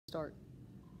start.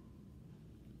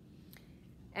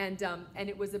 And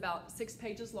it was about 6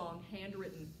 pages long,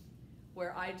 handwritten,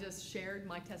 where I just shared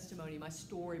my testimony, my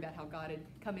story about how God had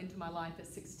come into my life at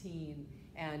 16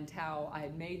 and how I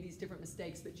had made these different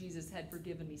mistakes, but Jesus had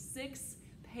forgiven me. 6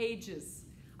 pages.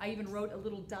 I even wrote a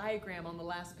little diagram on the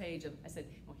last page. I said,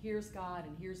 well, here's God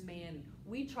and here's man. And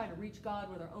we try to reach God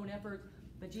with our own efforts,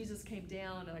 but Jesus came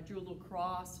down and I drew a little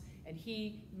cross and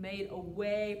he made a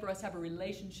way for us to have a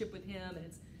relationship with him. And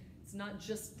it's not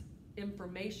just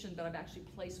information, but I've actually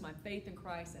placed my faith in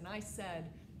Christ. And I said,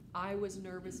 I was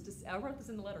nervous to, I wrote this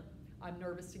in the letter, I'm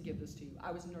nervous to give this to you.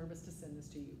 I was nervous to send this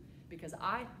to you because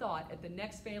I thought at the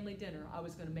next family dinner I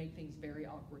was going to make things very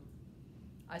awkward.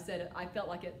 I said, I felt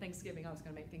like at Thanksgiving I was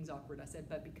going to make things awkward. I said,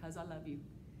 but because I love you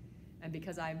and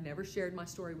because I've never shared my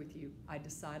story with you, I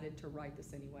decided to write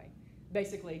this anyway.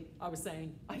 Basically, I was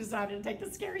saying, I decided to take the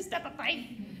scary step of faith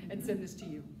and send this to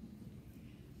you.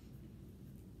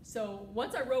 So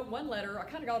once I wrote one letter, I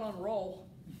kind of got on a roll.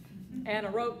 And I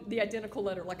wrote the identical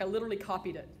letter, like I literally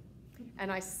copied it. And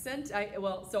I sent,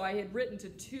 so I had written to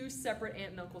 2 separate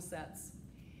aunt and uncle sets.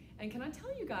 And can I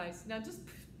tell you guys, now just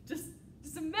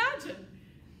imagine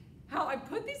how I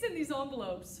put these in these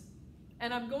envelopes,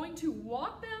 and I'm going to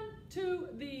walk them to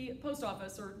the post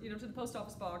office, or to the post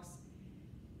office box,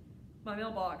 my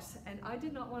mailbox, and I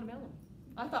did not want to mail them.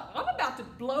 I thought, I'm about to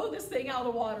blow this thing out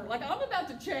of the water. Like, I'm about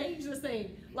to change this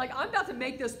thing. Like, I'm about to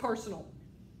make this personal.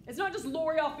 It's not just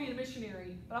Lori off being a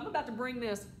missionary, but I'm about to bring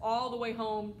this all the way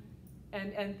home,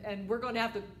 and we're going to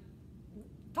have to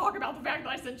talk about the fact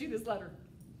that I sent you this letter.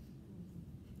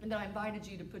 And that I invited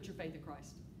you to put your faith in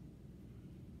Christ.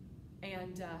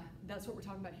 And that's what we're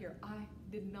talking about here. I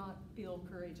did not feel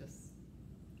courageous.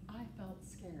 I felt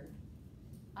scared.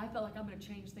 I felt like I'm going to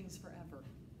change things forever.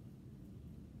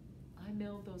 I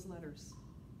mailed those letters.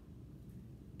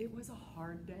 It was a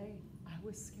hard day. I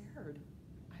was scared.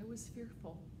 I was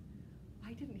fearful.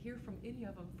 I didn't hear from any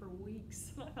of them for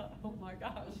weeks. I thought, oh my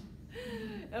gosh.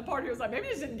 And part of me was like, maybe I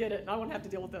just didn't get it and I won't have to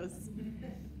deal with this.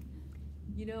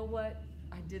 You know what?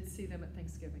 I did see them at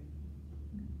Thanksgiving.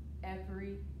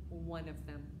 Every one of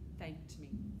them thanked me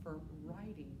for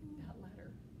writing that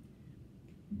letter.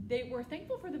 They were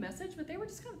thankful for the message, but they were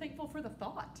just kind of thankful for the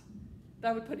thought that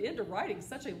I would put into writing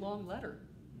such a long letter.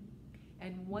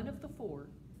 And one of the 4,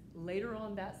 later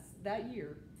on that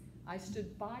year, I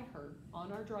stood by her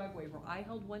on our driveway where I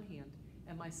held one hand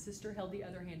and my sister held the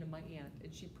other hand of my aunt,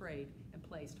 and she prayed and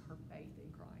placed her faith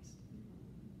in Christ.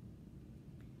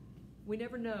 We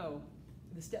never know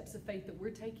the steps of faith that we're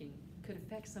taking could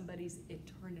affect somebody's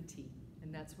eternity,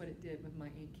 and that's what it did with my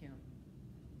Aunt Kim.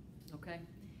 Okay?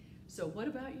 So what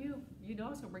about you? You know I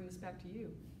was going to bring this back to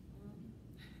you.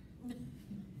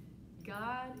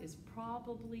 God is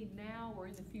probably now or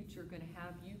in the future going to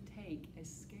have you take a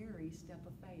scary step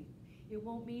of faith. It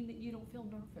won't mean that you don't feel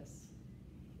nervous.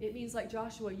 It means, like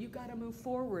Joshua, you've got to move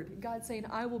forward. God's saying,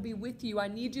 I will be with you. I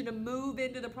need you to move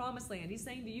into the promised land. He's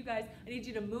saying to you guys, I need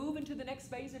you to move into the next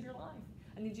phase of your life.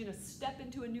 I need you to step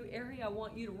into a new area I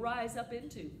want you to rise up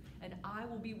into, and I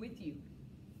will be with you.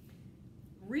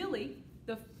 Really,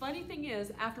 the funny thing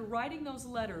is, after writing those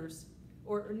letters,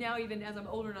 or now even as I'm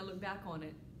older and I look back on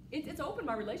it, it's opened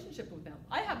my relationship with them.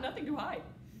 I have nothing to hide.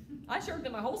 I shared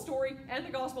them my whole story and the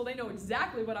gospel. They know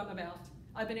exactly what I'm about.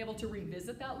 I've been able to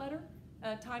revisit that letter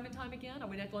time and time again. I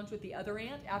went to lunch with the other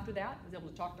aunt after that. I was able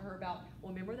to talk to her about,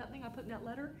 well, remember that thing I put in that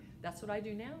letter? That's what I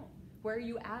do now. Where are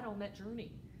you at on that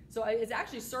journey? So it's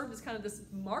actually served as kind of this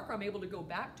marker I'm able to go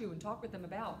back to and talk with them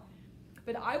about.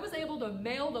 But I was able to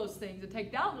mail those things and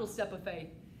take that little step of faith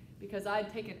because I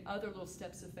had taken other little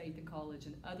steps of faith in college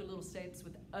and other little steps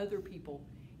with other people,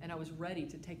 and I was ready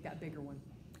to take that bigger one.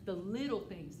 The little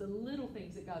things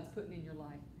that God's putting in your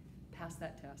life, pass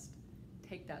that test.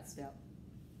 Take that step.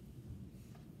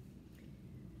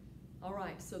 All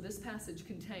right, so this passage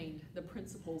contained the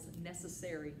principles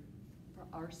necessary for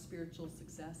our spiritual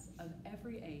success of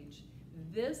every age.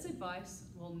 This advice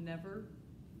will never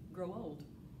grow old.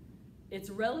 It's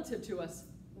relative to us,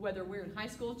 whether we're in high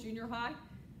school, junior high,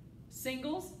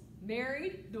 singles,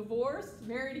 married, divorced,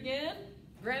 married again,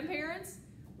 grandparents,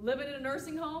 living in a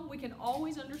nursing home. We can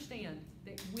always understand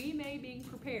that we may be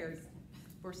prepared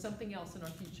for something else in our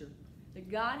future.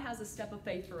 That God has a step of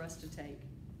faith for us to take.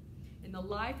 In the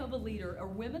life of a leader or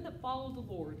women that follow the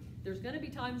Lord, there's going to be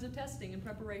times of testing and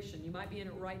preparation. You might be in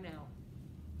it right now.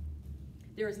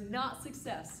 There is not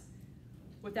success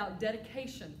without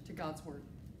dedication to God's word.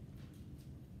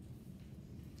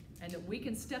 And that we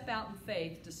can step out in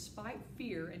faith despite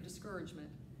fear and discouragement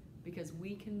because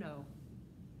we can know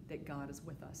that God is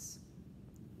with us.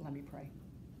 Let me pray.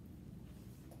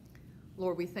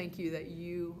 Lord, we thank you that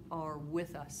you are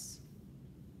with us.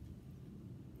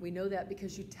 We know that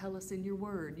because you tell us in your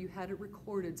word. You had it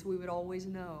recorded so we would always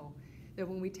know that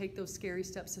when we take those scary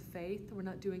steps of faith, we're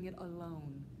not doing it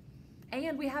alone.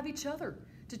 And we have each other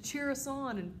to cheer us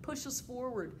on and push us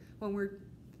forward when we're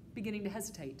beginning to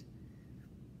hesitate.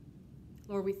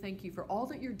 Lord, we thank you for all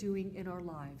that you're doing in our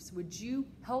lives. Would you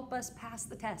help us pass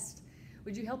the test?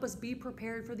 Would you help us be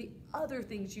prepared for the other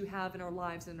things you have in our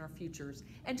lives and our futures?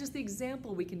 And just the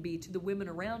example we can be to the women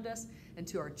around us and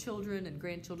to our children and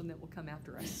grandchildren that will come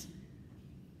after us.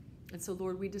 And so,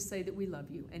 Lord, we just say that we love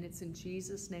you. And it's in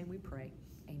Jesus' name we pray.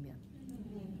 Amen.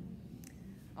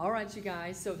 All right, you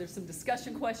guys. So there's some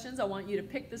discussion questions. I want you to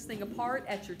pick this thing apart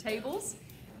at your tables.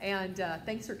 And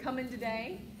thanks for coming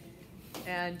today.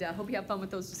 And hope you have fun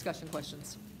with those discussion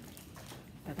questions.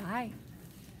 Bye-bye.